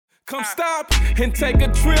Come stop and take a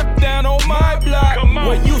trip down on my block,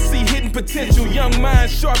 where you see hidden potential, young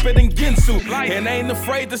minds sharper than Ginsu, and ain't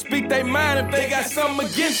afraid to speak their mind if they got something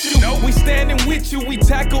against you. We standing with you, we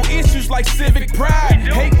tackle issues like civic pride.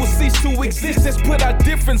 Hate will cease to exist, let's put our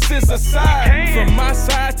differences aside. From my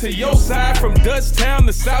side to your side, from Dutchtown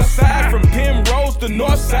to South Side, from Penrose to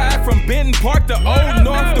North Side, from Benton Park to Old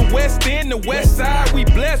North, the West End to West Side. We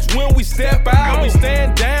blessed when we step out, we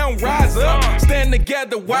stand down, rise up, stand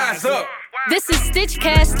together, wise up. This is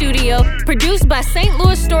Stitchcast Studio, produced by St.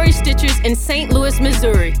 Louis Story Stitchers in St. Louis,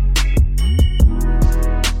 Missouri.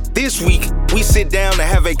 This week, we sit down to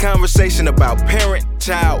have a conversation about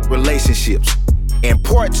parent-child relationships in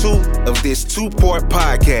part 2 of this 2-part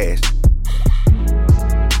podcast.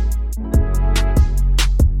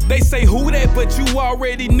 They say who that, but you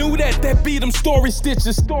already knew that. That be them story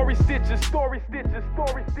stitches, story stitches, story stitches,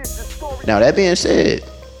 story stitches, story. Now that being said,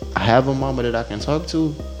 I have a mama that I can talk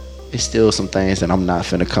to. It's still some things that I'm not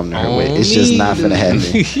finna come to her with. It's just not finna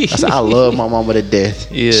happen. I love my mama to death.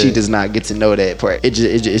 Yeah. She does not get to know that part. It's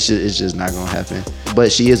just not gonna happen.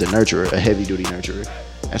 But she is a nurturer, a heavy duty nurturer.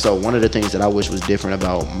 And so one of the things that I wish was different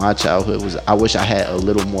about my childhood was I wish I had a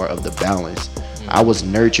little more of the balance. I was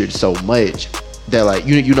nurtured so much that, like,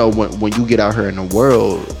 you know when you get out here in the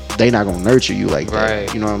world, they not gonna nurture you like that.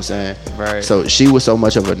 Right. You know what I'm saying? Right. So she was so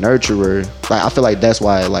much of a nurturer. Like, I feel like that's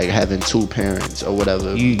why, like, having two parents or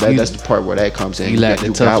whatever, that's the part where that comes in. You like the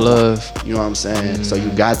tough love. You know what I'm saying? So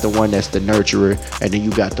you got the one that's the nurturer, and then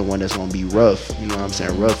you got the one that's gonna be rough. You know what I'm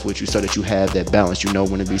saying? Rough with you, so that you have that balance. You know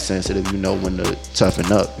when to be sensitive. You know when to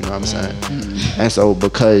toughen up. You know what I'm saying? And so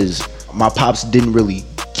because my pops didn't really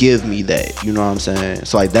give me that, you know what I'm saying?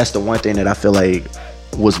 So, like, that's the one thing that I feel like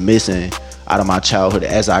was missing out of my childhood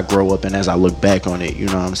as I grow up and as I look back on it. You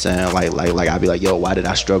know what I'm saying? Like I'd be like, yo, why did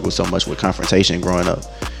I struggle so much with confrontation growing up? You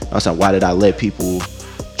know what I'm saying? Why did I let people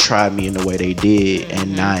try me in the way they did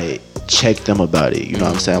and not check them about it? You know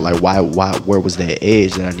what I'm saying? Like, why where was that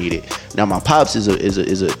edge that I needed? Now my pops is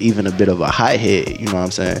even a bit of a hothead, you know what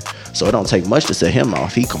I'm saying? So it don't take much to set him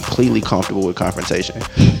off. He completely comfortable with confrontation.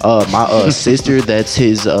 My sister, that's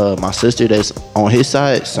his my sister that's on his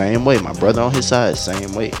side, same way. My brother on his side,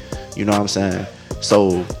 same way. You know what I'm saying?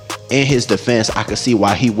 So in his defense, I could see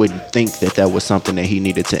why he wouldn't think that was something that he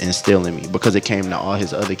needed to instill in me, because it came to all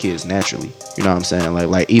his other kids naturally. You know what I'm saying?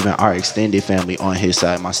 Like even our extended family on his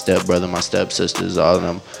side, my stepbrother, my stepsisters, all of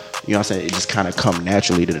them, you know what I'm saying? It just kind of come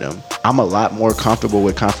naturally to them. I'm a lot more comfortable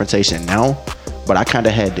with confrontation now, but I kind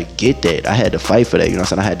of had to get that. I had to fight for that. You know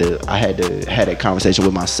what I'm saying? I had to have that conversation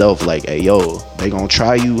with myself. Like, hey, yo, they gonna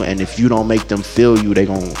try you, and if you don't make them feel you, they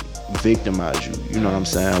gonna victimize you. You know what I'm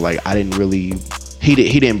saying? Like, I didn't really, he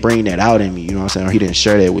didn't bring that out in me. You know what I'm saying? Or he didn't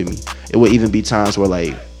share that with me. It would even be times where,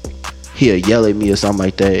 like, he'll yell at me or something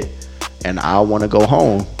like that, and I want to go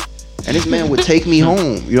home. And this man would take me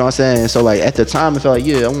home, you know what I'm saying? So, like, at the time, it felt like,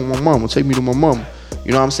 yeah, I want my mom, take me to my mom.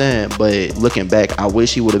 You know what I'm saying? But looking back, I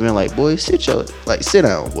wish he would have been like, boy, sit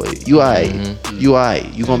down, boy. You all right. You all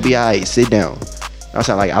right. You gonna be all right. Sit down. You know what I'm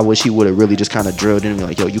saying? Like, I wish he would have really just kind of drilled in me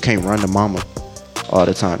like, yo, you can't run to mama all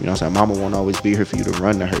the time. You know what I'm saying? Mama won't always be here for you to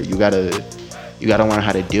run to her. You gotta learn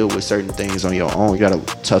how to deal with certain things on your own. You gotta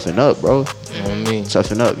toughen up, bro. You know what I mean?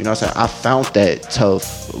 Toughen up. You know what I'm saying? I found that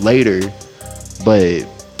tough later, but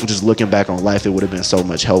just looking back on life, it would have been so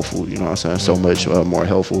much helpful, you know what I'm saying? So much more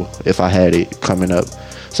helpful if I had it coming up.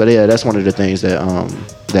 So yeah, that's one of the things that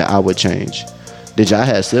I would change. Did y'all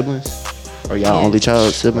have siblings? Or y'all only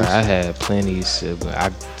child siblings? I had plenty of siblings. I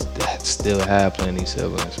still have plenty of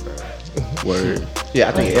siblings, bro. Word. Yeah,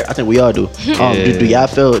 I think we all do. Do y'all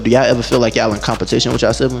ever feel like y'all in competition with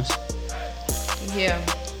y'all siblings? Yeah.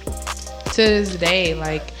 To this day,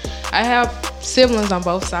 like, I have siblings on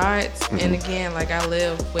both sides, and again, like, I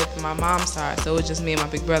live with my mom's side, so it was just me and my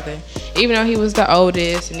big brother. Even though he was the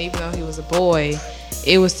oldest, and even though he was a boy,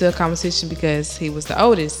 it was still a competition because he was the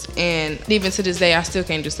oldest. And even to this day, I still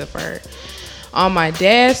can't do stuff for her. On my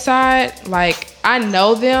dad's side, like, I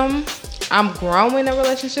know them. I'm growing a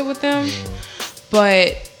relationship with them,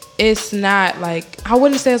 but it's not like, I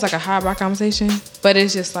wouldn't say it's like a highbrow conversation, but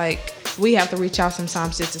it's just like, we have to reach out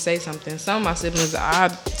sometimes just to say something. Some of my siblings, I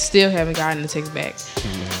still haven't gotten the text back.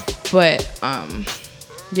 But,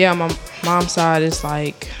 yeah, my mom's side is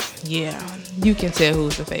like, yeah, you can tell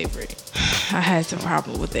who's the favorite. I had some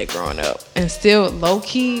problem with that growing up, and still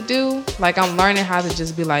low-key do. Like, I'm learning how to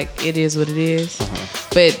just be like, it is what it is.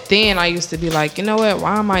 But then I used to be like, you know what,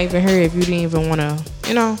 why am I even here if you didn't even want to,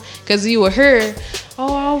 you know? Because you were here,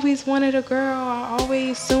 oh, I always wanted a girl.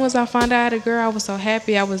 As soon as I found out I had a girl, I was so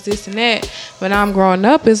happy. I was this and that. But now I'm growing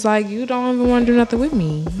up, it's like, you don't even want to do nothing with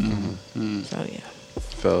me. So, yeah.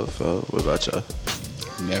 Felt. What about y'all?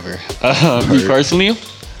 Never. Me personally,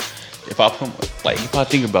 if I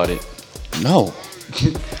think about it, no.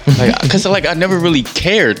 Cause I never really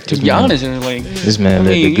cared, to be honest. And like, this man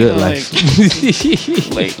lived a good life.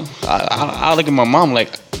 Like, I look at my mom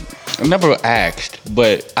like, I never asked,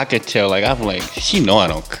 but I could tell. Like, I'm like, she know I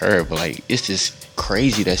don't care, but like, it's just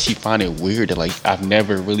crazy that she find it weird that like I've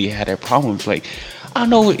never really had that problem. It's like, I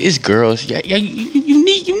know it's girls. Yeah, you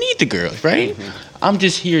need the girls, right? Mm-hmm. I'm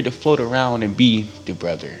just here to float around and be the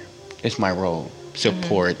brother. It's my role.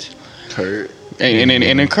 Support, and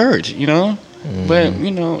encourage. You know. Mm-hmm. But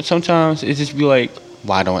you know, sometimes it just be like,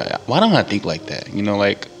 why don't I think like that? You know,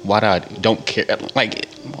 like why do I don't care? Like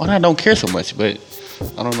why do I don't care so much? But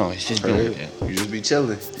I don't know. It's just be like that. You just be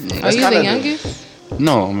chilling. Yeah. Are you the youngest?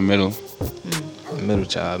 No, I'm the middle. Middle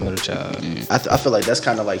child. Yeah. I feel like that's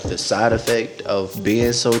kind of like the side effect of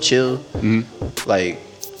being so chill. Mm-hmm. Like,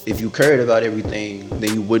 if you cared about everything,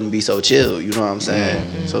 then you wouldn't be so chill. You know what I'm saying?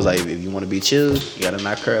 Mm-hmm. So it's like, if you want to be chill, you gotta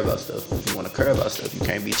not care about stuff. If you want to care about stuff, you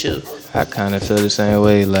can't be chill. I kind of feel the same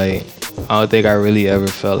way. Like, I don't think I really ever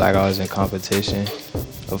felt like I was in competition.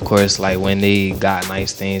 Of course, like when they got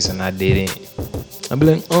nice things and I didn't, I'd be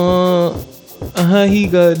like, how he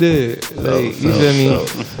got that? Like, you feel me?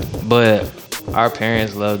 But our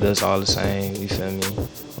parents loved us all the same, you feel me?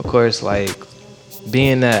 Of course, like,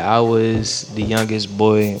 being that I was the youngest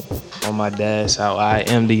boy on my dad's side, I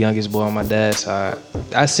am the youngest boy on my dad's side,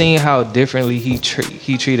 I seen how differently he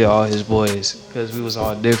treated all his boys, because we was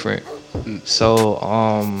all different. So,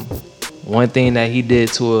 one thing that he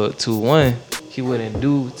did to one, he wouldn't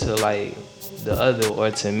do to, like, the other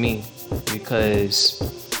or to me, because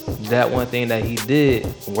that one thing that he did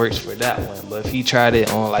works for that one. But if he tried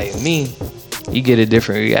it on, like, me, you get a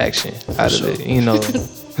different reaction out of it, you know.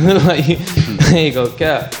 Like, I ain't gonna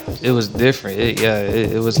cap. It was different.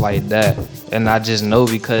 It was like that. And I just know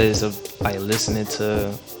because of like listening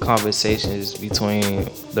to conversations between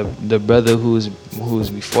the brother who's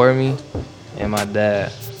before me and my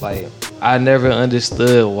dad. Like, I never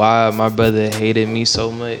understood why my brother hated me so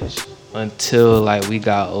much until like we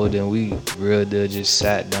got older and we real deal just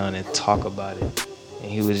sat down and talk about it.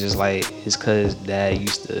 And he was just like, it's cause dad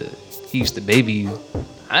used to baby you.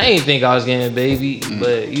 I ain't think I was getting baby,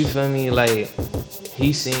 but you feel me? Like,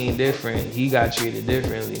 he seen different. He got treated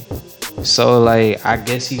differently. So, like, I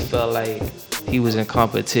guess he felt like he was in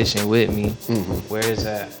competition with me. Mm-hmm. Whereas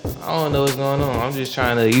I don't know what's going on. I'm just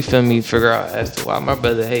trying to, you feel me, figure out as to why my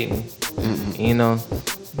brother hate me. Mm-hmm. You know?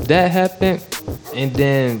 That happened. And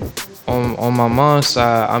then on my mom's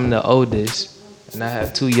side, I'm the oldest. And I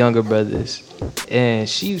have two younger brothers. And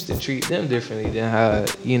she used to treat them differently than how,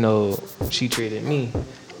 you know, she treated me.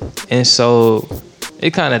 And so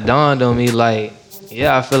it kind of dawned on me, like,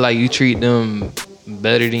 yeah, I feel like you treat them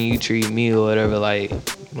better than you treat me or whatever. Like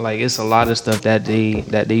it's a lot of stuff that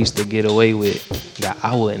they used to get away with that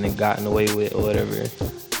I wouldn't have gotten away with or whatever.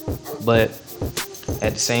 But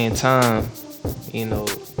at the same time, you know,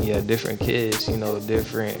 yeah, different kids, you know,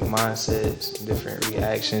 different mindsets, different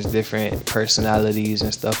reactions, different personalities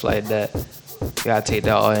and stuff like that. You gotta take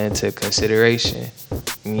that all into consideration.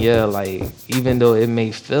 And yeah, like, even though it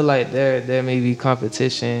may feel like there may be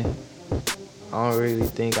competition, I don't really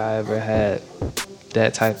think I ever had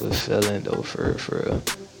that type of feeling though, for real.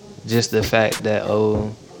 Just the fact that,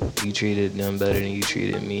 oh, you treated them better than you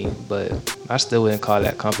treated me, but I still wouldn't call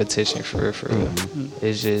that competition for real. Mm-hmm.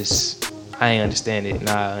 It's just, I ain't understand it.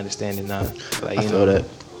 Now I understand it now. Like,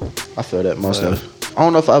 I feel that most of it. I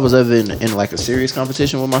don't know if I was ever in like a serious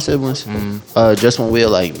competition with my siblings. Mm-hmm. Just when we'll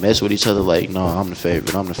like mess with each other, like, no, I'm the favorite.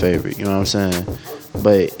 You know what I'm saying?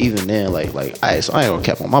 But even then, like, so I ain't gonna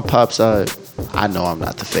cap on my pop side. I know I'm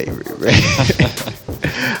not the favorite,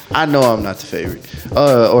 right? I know I'm not the favorite.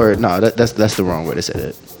 Or no, that's the wrong way to say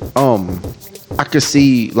that. I could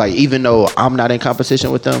see, like, even though I'm not in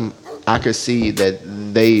competition with them, I could see that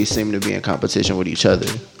they seem to be in competition with each other,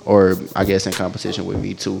 or I guess in competition with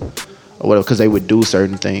me too. Or whatever, because they would do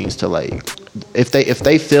certain things to, like, if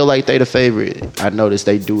they feel like they the favorite, I notice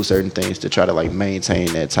they do certain things to try to, like,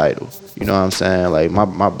 maintain that title. You know what I'm saying? Like,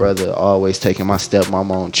 my brother always taking my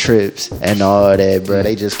stepmom on trips and all that, bro.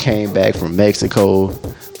 They just came back from Mexico.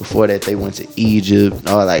 Before that, they went to Egypt.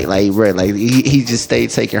 Or bro, like he just stayed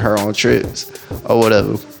taking her on trips or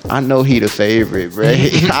whatever. I know he the favorite, bro.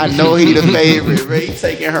 I know he the favorite, bro. He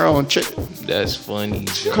taking her on trips. That's funny.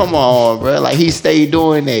 Come on, bro. Like, he stayed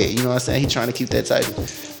doing that. You know what I'm saying? He trying to keep that title.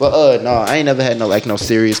 But no, I ain't never had no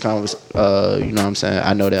serious conversation. You know what I'm saying?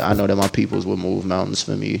 I know that my peoples would move mountains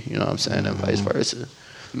for me. You know what I'm saying? And vice versa.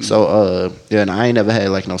 Mm-hmm. So yeah, I ain't never had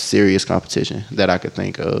like no serious competition that I could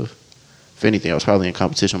think of. if anything, I was probably in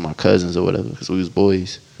competition with my cousins or whatever because we was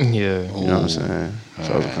boys. Yeah. You know what I'm saying?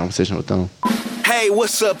 So I was in competition with them. Hey,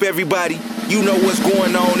 what's up, everybody? You know what's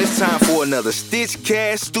going on. It's time for another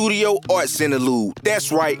Stitchcast Studio Arts Interlude.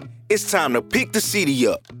 That's right. It's time to pick the CD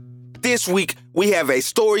up. This week, we have a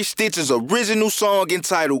Story Stitches original song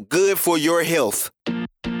entitled Good for Your Health.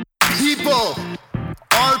 People,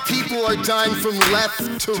 our people are dying from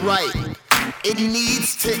left to right. It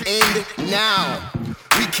needs to end now.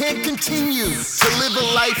 We can't continue to live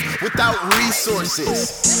a life without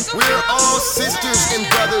resources. We're all sisters and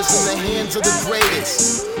brothers in the hands of the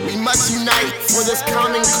greatest. We must unite for this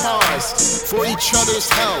common cause, for each other's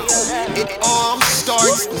health. It all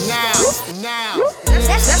starts now.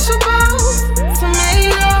 Vegetables,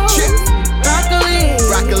 tomatoes,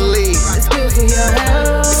 broccoli. It's good for your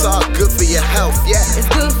health. It's all good for your health, yeah. It's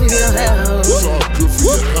good for your health. It's all good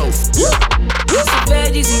for your health, yeah. Eat your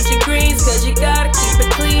veggies, eat your greens, cause you gotta keep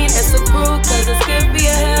it clean. And some fruit, cause it's good for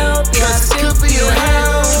your health. Yeah, Cause it's good for your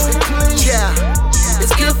health. Yeah.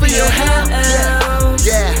 It's good for your health.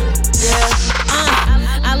 Yeah.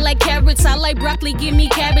 I like carrots, I like broccoli, give me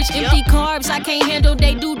cabbage. Empty carbs, I can't handle,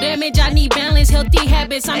 they do damage. I need balance, healthy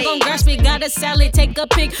habits. I'm gon' grasp it, got a salad, take a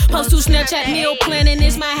pic. Post to Snapchat, meal planning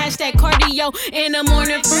is my hashtag cardio. In the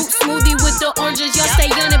morning, fruit smoothie with the oranges. Y'all stay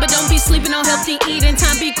on it, but don't be sleeping on healthy eating.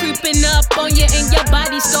 Time be creeping up on you and your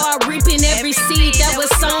body start reaping every seed that was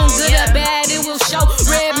sown. Good or bad, it will show.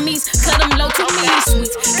 Red meats, cut them low, too many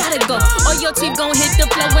sweets. Gotta go, or your teeth gon' hit the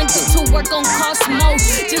flow and do to work gon' cost more.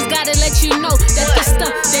 Just gotta let you know that the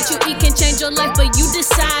stuff that you eat can change your life, but you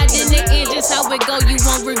decide in the end just how it go. You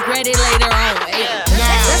won't regret it later on.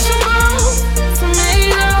 Vegetables,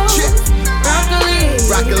 tomatoes,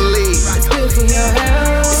 Broccoli. It's good for your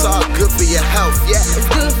health. It's all good for your health, yeah. It's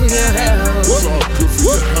good for your health. It's all good for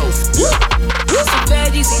your health, yeah. Eat your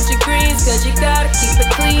veggies, eat your greens, cause you gotta keep it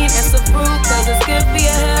clean. And some fruit, cause it's good for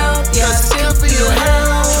your health. Yeah, Cause it's good for your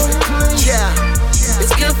health. Yeah.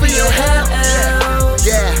 It's good for your health.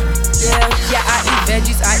 Yeah. Yeah, I eat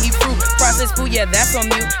veggies, I eat fruit, processed food, yeah, that's on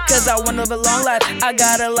mute. Cause I wanna live a long life, I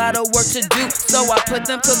got a lot of work to do. So I put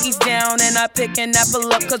them cookies down and I pick an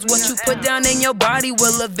apple up. Cause what you put down in your body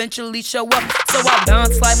will eventually show up. So I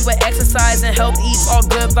balance life with exercise and health, eat all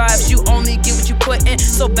good vibes. You only get what you put in,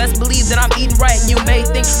 so best believe that I'm eating right. You may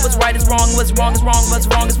think what's right is wrong, what's wrong is wrong, what's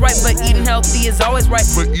wrong is right. But eating healthy is always right.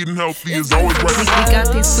 We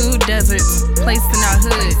got these food deserts placed in our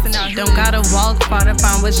hood. Don't gotta walk far to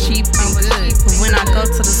find what's cheap and good. But when I go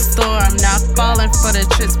to the store, I'm not falling for the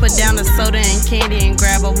tricks. Put down the soda and candy and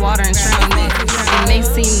grab a water and drown it. It may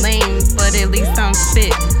seem lame, but at least I'm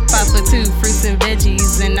fit. 5'2", fruits and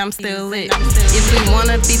veggies, and I'm still lit. If we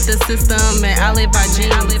wanna beat the system and I live our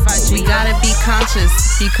dreams, we gotta be conscious,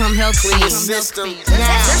 become healthy. Clean your system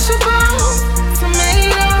now. Vegetables,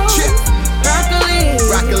 tomatoes,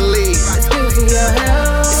 broccoli. It's good for your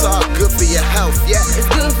health. It's all good for your health, yeah. It's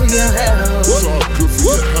good for your health. It's all good for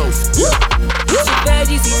your health, yeah. Eat your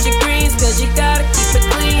veggies, eat your greens, cause you gotta keep it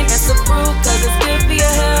clean. And some fruit, cause it's good for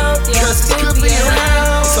your health. Yeah, Cause it's good for your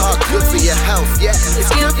health. It's all good for your health, yeah. It's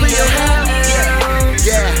good for your health.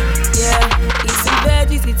 Yeah. Eat some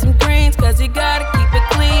veggies, eat some greens, cause you gotta keep it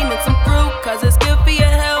clean. And some fruit, cause it's good for your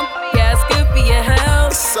health. Yeah, it's good for your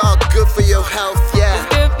health. It's all good for your health, yeah. It's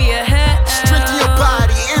good for your health. Strengthen your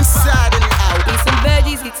body inside and out. Eat some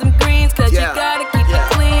veggies, eat some greens, cause you gotta keep it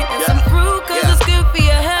clean. And some fruit, cause it's good for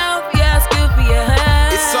your health. Yeah, it's good for your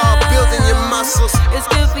health. It's all building your muscles. It's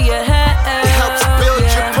good for your health. It helps build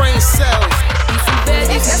your brain cells. Eat some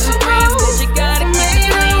veggies, eat some greens, cause you gotta keep it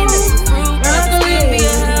clean. And some fruit, cause it's good for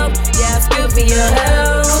your health. Yeah, it's good for your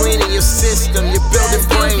health. Cleaning your system, you're building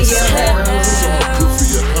brain cells. It's all good for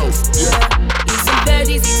your health, yeah. Eat some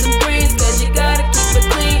veggies, eat some greens, cause you gotta keep it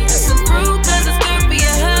clean. And some fruit, cause it's good for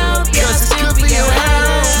your health. Yeah, Cause it's good for your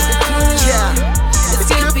health. Yeah. It's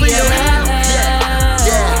good for your health.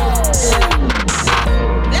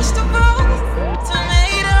 Vegetables,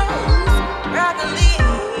 tomatoes, broccoli.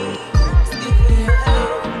 It's good for your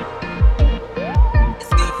health. It's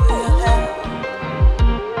good for your health.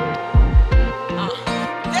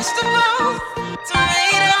 Vegetables,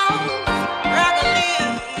 tomatoes, broccoli.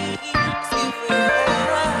 It's good for your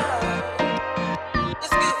health.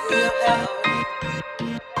 It's good for your health.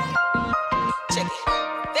 Check it.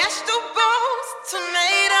 Vegetables,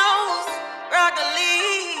 tomatoes, broccoli.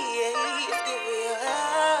 It's good for your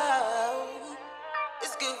health.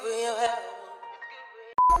 It's good for your health.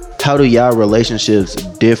 How do y'all relationships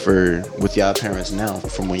differ with y'all parents now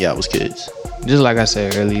from when y'all was kids? Just like I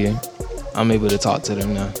said earlier, I'm able to talk to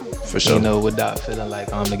them now. For sure. You know, without feeling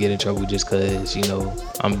like I'm gonna get in trouble just cause, you know,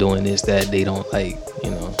 I'm doing this, that they don't like,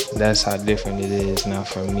 you know. that's how different it is now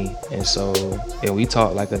for me. And so, and we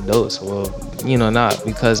talk like adults. Well, you know, not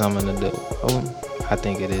because I'm an adult. I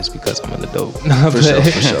think it is because I'm an adult. For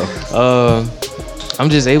sure. I'm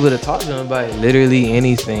just able to talk to them about literally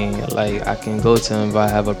anything. Like, I can go to them if I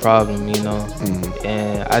have a problem, you know.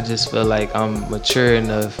 And I just feel like I'm mature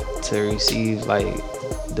enough to receive like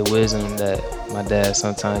the wisdom that my dad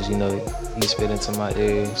sometimes, you know, he spit into my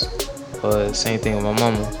ears. Or same thing with my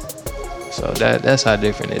mama. So that's how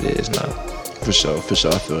different it is now. For sure. I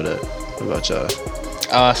feel that. What about y'all?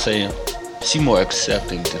 I say she more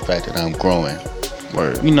accepting the fact that I'm growing.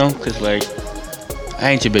 Word. You know, cause like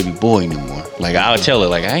I ain't your baby boy no more. Like I'll tell her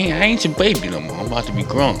like I ain't your baby no more. I'm about to be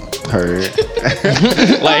grown. Heard.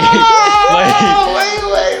 Like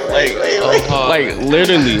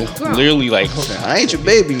literally like I ain't your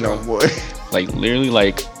baby no more. Like literally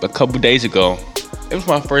like a couple days ago, it was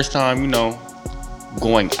my first time, you know,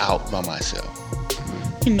 going out by myself.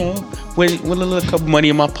 You know, with a little couple money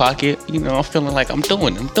in my pocket, you know, I'm feeling like I'm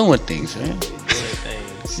doing things, man.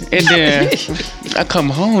 And then I come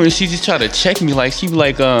home and she just try to check me, like she be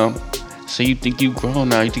like, so you think you grown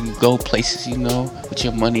now? You think you go places, you know, with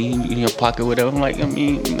your money in your pocket, whatever? I'm like, I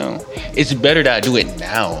mean, you know, it's better that I do it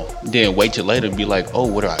now than wait till later and be like, oh,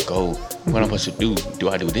 where do I go? What am I supposed to do? Do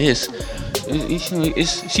I do this?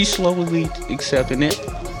 She's slowly accepting it,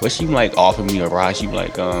 but she like offering me a ride. She be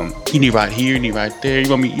like, you need right here, you need right there. You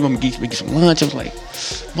want me to get some lunch? I was like,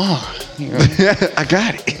 Mom, you know, I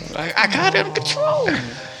got it. I got it under control.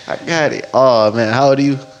 I got it. Oh man, how old are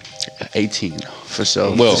you? 18. For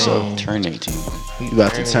sure. Well, for sure. turn 18. You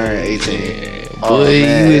about to turn 18. Yeah. Oh, Boy,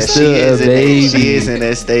 man. you is still a baby. She is in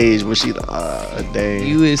that stage where she, dang.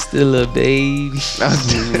 You is still a baby.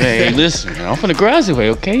 Hey, listen, man, I'm finna graduate,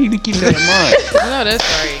 okay? You need to keep that in mind. No, that's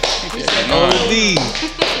right.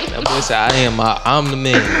 That boy said, I'm the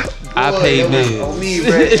man. I pay bills. On me,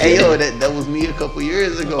 bro. Hey, yo, that was me a couple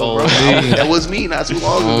years ago, bro. That was me not too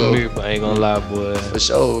long ago. Me, but I ain't gonna lie, boy. For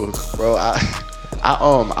sure, bro.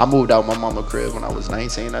 I moved out my mama crib when I was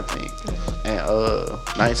 19, I think, and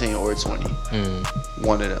 19 or 20,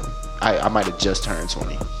 one of them. I might have just turned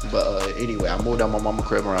 20, but anyway, I moved out my mama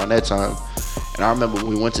crib around that time, and I remember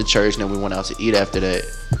we went to church and then we went out to eat after that,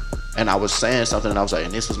 and I was saying something and I was like,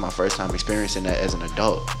 and this was my first time experiencing that as an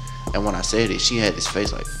adult, and when I said it, she had this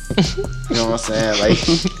face like, you know what I'm saying,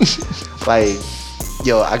 like,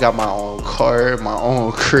 yo, I got my own car, my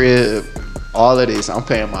own crib. All of this, I'm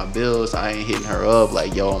paying my bills. I ain't hitting her up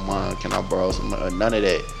like, yo, Mom, can I borrow some? None of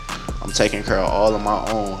that. I'm taking care of all of my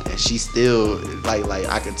own, and she still like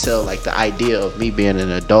I can tell like the idea of me being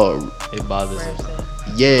an adult. It bothers her.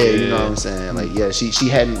 Yeah, you know what I'm saying. Like, yeah, she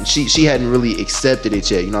hadn't really accepted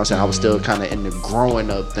it yet. You know what I'm saying. I was still kind of in the growing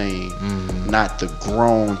up thing, not the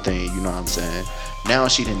grown thing. You know what I'm saying. Now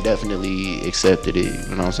she done definitely accepted it.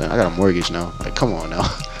 You know what I'm saying. I got a mortgage now. Like, come on now.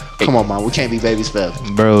 Come on, Mom. We can't be babies forever.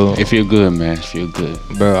 Bro. It feel good, man. It feel good.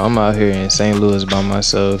 Bro, I'm out here in St. Louis by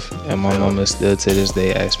myself, and my mama still to this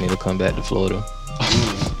day asks me to come back to Florida.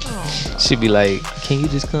 She be like, can you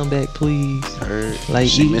just come back, please? Like,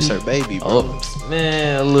 she miss her baby, bro. Oh,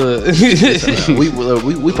 man, look.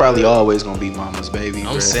 we probably always gonna be mama's baby,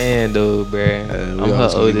 I'm saying, though, bro. I'm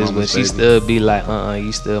her oldest, but she still be like,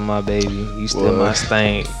 you still my baby. You still my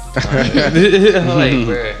stank. I'm like,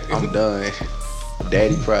 bro. I'm done.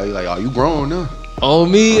 Daddy probably like, you grown now. On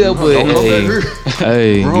me, but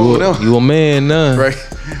hey, you a man now. Right.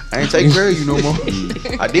 I ain't taking care of you no more.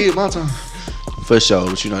 I did my time. For sure,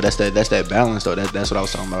 but you know, that's that balance though. That's what I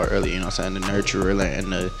was talking about earlier, you know what I'm saying? The nurturer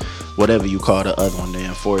and the whatever you call the other one, the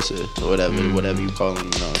enforcer, or whatever you call them,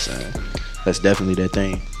 you know what I'm saying? That's definitely that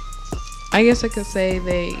thing. I guess I could say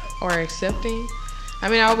they are accepting. I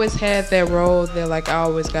mean, I always had that role that like I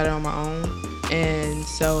always got it on my own. And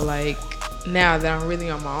so like now that I'm really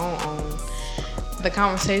on my own, the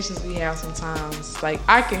conversations we have sometimes, like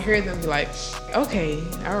I can hear them be like, okay,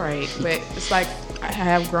 all right, but it's like I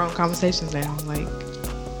have grown conversations now, like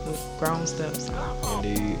with grown stuff. So.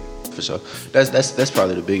 Indeed, for sure. That's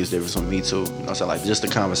probably the biggest difference with me too. You know what I'm saying? Like just the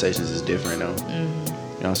conversations is different though. You know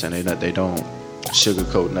what I'm saying? They don't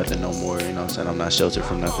sugarcoat nothing no more. You know what I'm saying? I'm not sheltered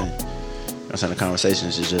from nothing. You know what I'm saying? The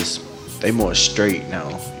conversations is just they more straight now.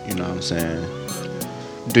 You know what I'm saying?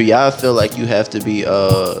 Do y'all feel like you have to be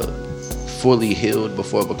fully healed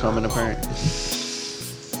before becoming a parent?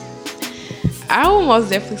 I would most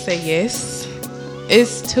definitely say yes.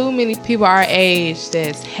 It's too many people our age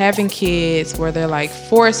that's having kids where they're like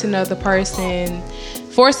forcing the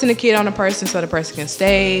kid on the person so the person can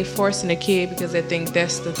stay, forcing the kid because they think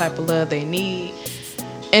that's the type of love they need.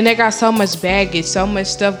 And they got so much baggage, so much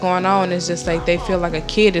stuff going on. It's just like they feel like a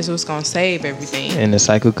kid is what's gonna save everything. And the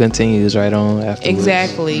cycle continues right on afterwards.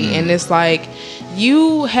 Exactly. And it's like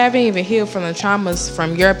you haven't even healed from the traumas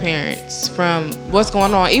from your parents, from what's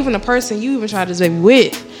going on. Even the person you even tried this baby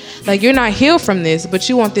with. Like, you're not healed from this, but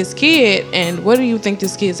you want this kid, and what do you think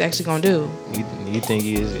this kid's actually gonna do? You think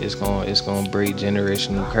it's gonna break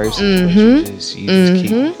generational curses, but you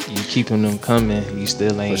just keeping them coming. You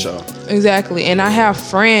still ain't. For sure. Exactly. And I have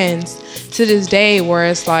friends to this day where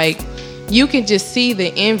it's like you can just see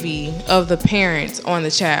the envy of the parents on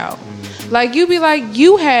the child. Like, you be like,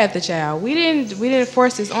 you had the child. We didn't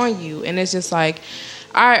force this on you. And it's just like,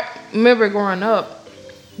 I remember growing up,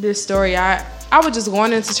 this story, I was just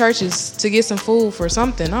going into churches to get some food for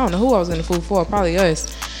something. I don't know who I was getting food for, probably us.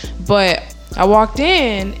 But I walked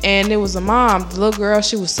in and it was a mom, the little girl,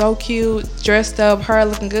 she was so cute, dressed up, her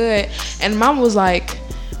looking good. And mom was like,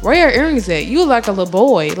 where your earrings at? You look like a little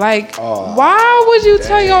boy. Like, why would you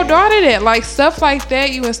tell your daughter that? Like, stuff like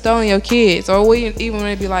that you instill in your kids. Or even when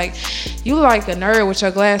it be like, you look like a nerd with your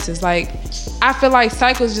glasses. Like, I feel like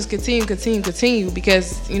cycles just continue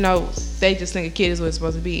because, you know, they just think a kid is what it's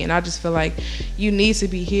supposed to be. And I just feel like you need to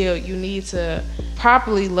be healed. You need to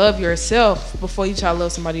properly love yourself before you try to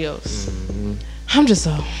love somebody else. I'm just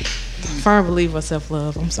a firm believer of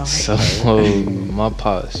self-love. I'm sorry. So my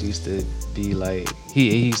pops used to be like,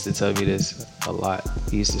 he used to tell me this a lot.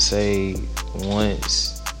 He used to say,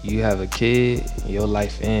 once you have a kid, your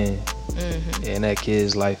life ends. And that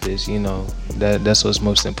kid's life is, you know, that's what's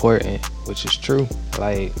most important, which is true.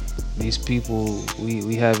 Like, these people,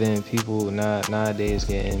 we having people nowadays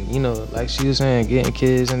getting, you know, like she was saying, getting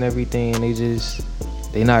kids and everything, and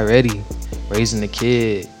they not ready. Raising a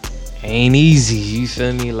kid ain't easy, you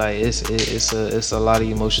feel me? Like, it's a lot of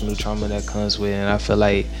emotional trauma that comes with it. And I feel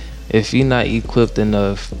like if you're not equipped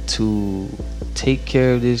enough to take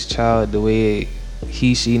care of this child the way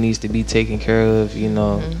she needs to be taken care of, you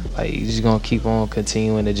know, like, you're just gonna keep on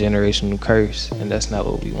continuing the generational curse, and that's not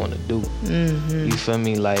what we want to do. You feel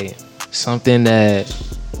me? Like, something that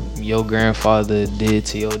your grandfather did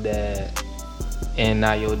to your dad, and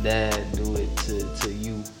now your dad do it to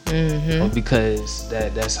you, or because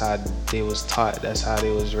that's how they was taught, that's how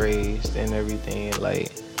they was raised and everything,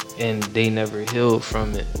 like, and they never healed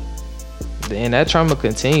from it. And that trauma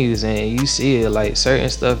continues, and you see it, like, certain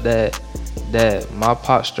stuff that my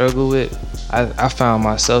pop struggled with, I found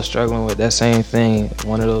myself struggling with that same thing.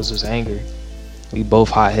 One of those was anger. We both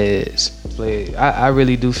hotheads. But I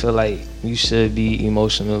really do feel like you should be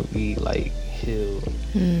emotionally, like, healed,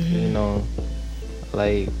 you know,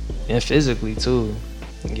 like, and physically too.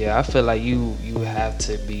 Yeah, I feel like you have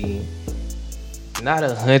to be not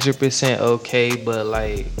 100% okay, but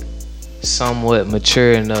like somewhat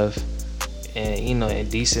mature enough and, you know,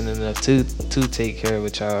 and decent enough to take care of a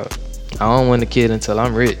child. I don't want a kid until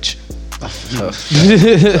I'm rich. I feel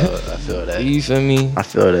that. You feel me? I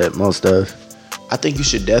feel that most of. I think you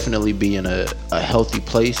should definitely be in a healthy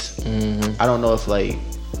place. I don't know if, like,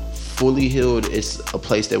 fully healed is a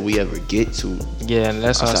place that we ever get to. Yeah, and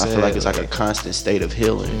that's what I feel like it's like a constant state of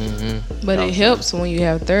healing. But it helps when you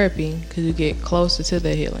have therapy because you get closer to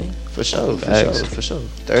the healing. For sure.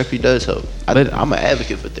 Therapy does help. I'm an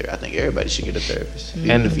advocate for therapy. I think everybody should get a therapist,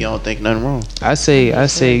 even if you don't think nothing wrong. I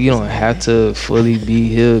say you don't have to fully be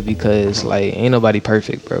healed because, like, ain't nobody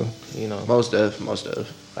perfect, bro. You know. Most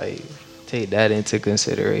of. Like, take that into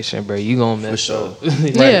consideration, bro. You gonna mess up.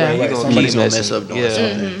 Right. Somebody's gonna mess up doing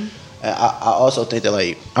something. And I also think that,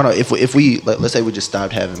 like, I don't know, if we let's say we just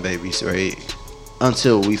stopped having babies, right?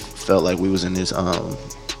 Until we felt like we was in this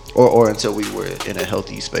or until we were in a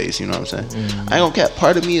healthy space, you know what I'm saying? I ain't gonna cap.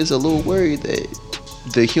 Part of me is a little worried that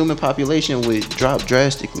the human population would drop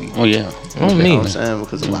drastically. Oh yeah. You know what I'm saying?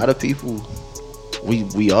 Because a lot of people,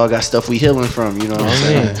 we all got stuff we healing from, you know what I'm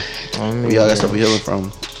saying? We all got stuff we healing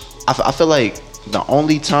from. I feel like the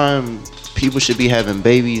only time people should be having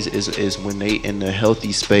babies is when they in a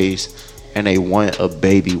healthy space and they want a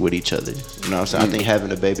baby with each other. You know what I'm saying? I think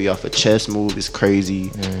having a baby off a chess move is crazy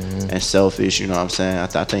and selfish, you know what I'm saying?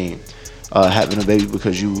 I think having a baby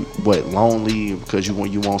because you lonely, because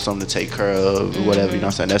you want something to take care of or whatever, you know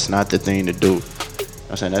what I'm saying? That's not the thing to do. You know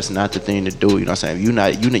what I'm saying? That's not the thing to do, you know what I'm saying?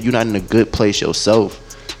 If you're not in a good place yourself,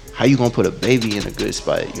 how you gonna put a baby in a good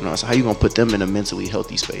spot? You know what I'm saying? How you gonna put them in a mentally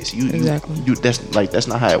healthy space? Exactly. That's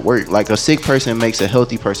not how it works. Like, a sick person makes a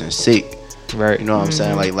healthy person sick. Right. You know what I'm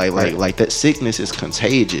saying? Like that sickness is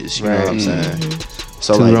contagious. You know what I'm saying?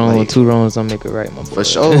 So two wrongs don't make it right, my boy. For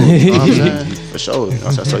sure. You know what I'm saying? For sure. You know what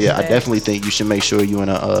I'm saying? So yeah, I definitely think you should make sure you in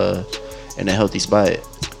a healthy spot.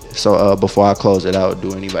 So before I close it out,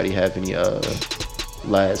 do anybody have any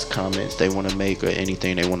last comments they want to make or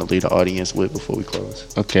anything they want to leave the audience with before we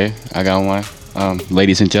close? Okay, I got one.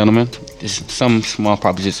 Ladies and gentlemen, this is some small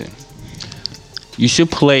proposition. You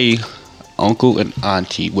should play uncle and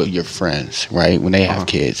auntie with your friends, right? When they have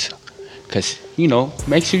kids. Because,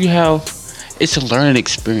 make sure you have, it's a learning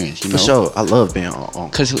experience, For sure. I love being uncle.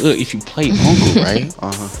 Because look, if you play uncle, right?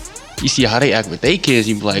 You see how they act with their kids,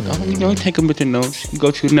 you be like, you take them with your nose. You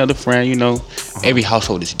go to another friend, every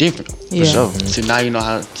household is different. Yeah. For sure. So now you know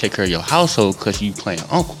how to take care of your household because you playing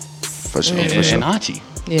uncle. For sure. And auntie.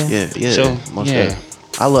 Yeah. Yeah. So, most yeah.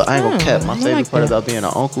 definitely. I ain't gonna cap. My favorite like part that. about being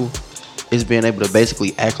an uncle is being able to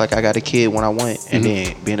basically act like I got a kid when I want, and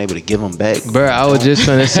then being able to give them back. Bro, I was just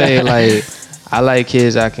gonna say, like, I like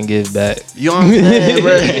kids I can give back. You know what I'm saying,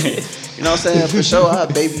 bro? You know what I'm saying? For sure, I'll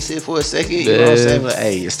babysit for a second. You know what I'm saying? Like,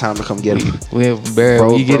 hey, it's time to come get them.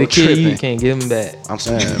 When you get a kid, you can't give them back. I'm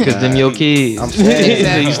saying, Because them your kids. I'm saying,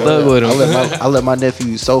 Exactly. You stuck with them. I let my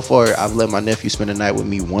nephew. So far, I've let my nephew spend the night with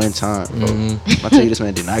me one time. Bro. I tell you, this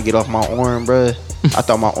man did not get off my arm, bro. I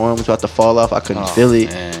thought my arm was about to fall off. I couldn't feel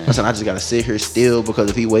it. Listen, I just gotta sit here still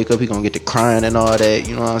because if he wake up, he gonna get to crying and all that.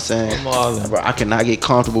 You know what I'm saying? Bro, I cannot get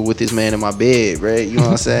comfortable with this man in my bed, right? You know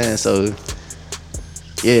what I'm saying? So.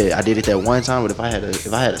 Yeah, I did it that one time, but if I had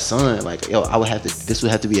a son, like, yo, this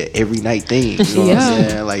would have to be an every night thing. You know what I'm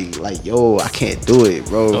saying? Like, yo, I can't do it,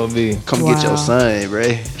 bro. Come get your son, bro.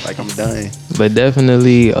 Like, I'm done. But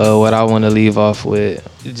definitely, what I want to leave off with,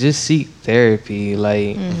 just seek therapy.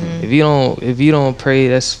 Like, if you don't pray,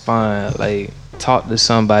 that's fine. Like, talk to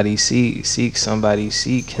somebody, seek somebody,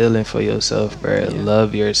 seek healing for yourself, bro.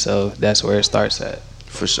 Love yourself. That's where it starts at.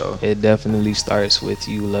 For sure. It definitely starts with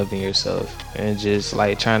you loving yourself and just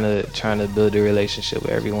like trying to build a relationship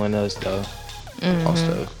with everyone else, though.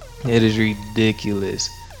 Also, it is ridiculous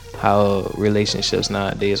how relationships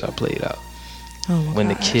nowadays are played out when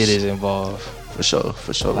the kid is involved. For sure.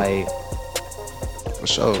 Like, for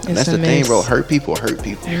sure. And that's the thing, bro. Hurt people. hurt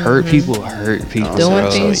people. Doing bro.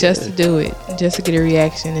 things just to do it, just to get a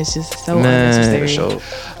reaction, it's just so Man, unnecessary. For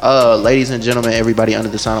sure. Ladies and gentlemen, everybody under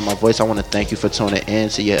the sound of my voice, I want to thank you for tuning in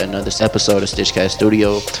to yet another episode of Stitchcast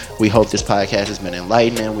Studio. We hope this podcast has been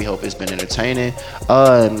enlightening. We hope it's been entertaining.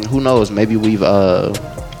 Who knows? Maybe we've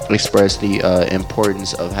expressed the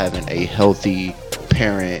importance of having a healthy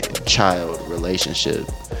parent-child relationship.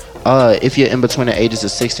 If you're in between the ages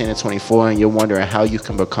of 16 and 24 and you're wondering how you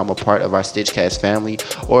can become a part of our Stitchcast family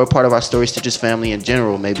or a part of our Story Stitches family in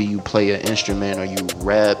general, maybe you play an instrument or you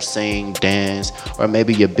rap, sing, dance, or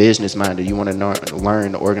maybe you're business minded, you want to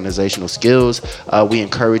learn organizational skills, we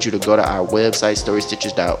encourage you to go to our website,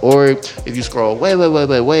 storystitches.org. If you scroll way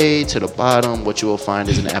to the bottom, what you will find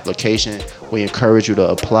is an application. We encourage you to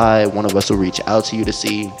apply. One of us will reach out to you to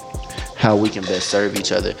see how we can best serve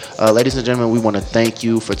each other. Ladies and gentlemen, we want to thank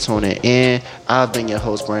you for tuning in. I've been your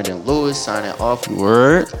host, Brandon Lewis, signing off.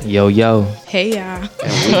 Word. Yo. Hey, y'all.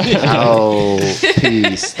 And we out.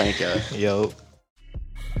 Peace. Thank y'all. Yo.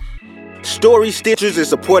 Story Stitchers is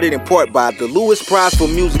supported in part by the Lewis Prize for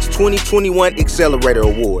Music's 2021 Accelerator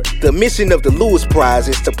Award. The mission of the Lewis Prize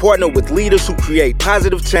is to partner with leaders who create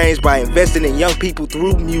positive change by investing in young people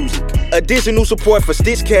through music. Additional support for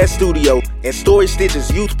Stitchcast Studio and Story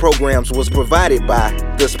Stitchers youth programs was provided by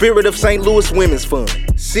the Spirit of St. Louis Women's Fund,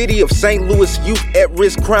 City of St. Louis Youth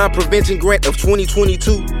at-Risk Crime Prevention Grant of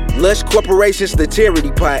 2022, Lush Corporation's The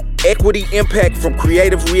Charity Pot, Equity Impact from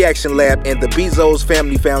Creative Reaction Lab and the Bezos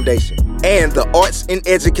Family Foundation, and the Arts and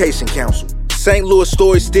Education Council. St. Louis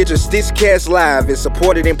Story Stitchers Stitchcast Live is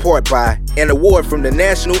supported in part by an award from the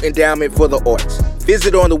National Endowment for the Arts.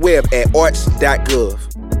 Visit on the web at arts.gov.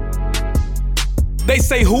 They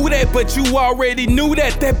say who that, but you already knew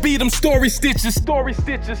that. That be them Story Stitches. Story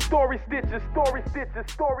Stitches, Story Stitches, Story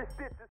Stitches, Story Stitches.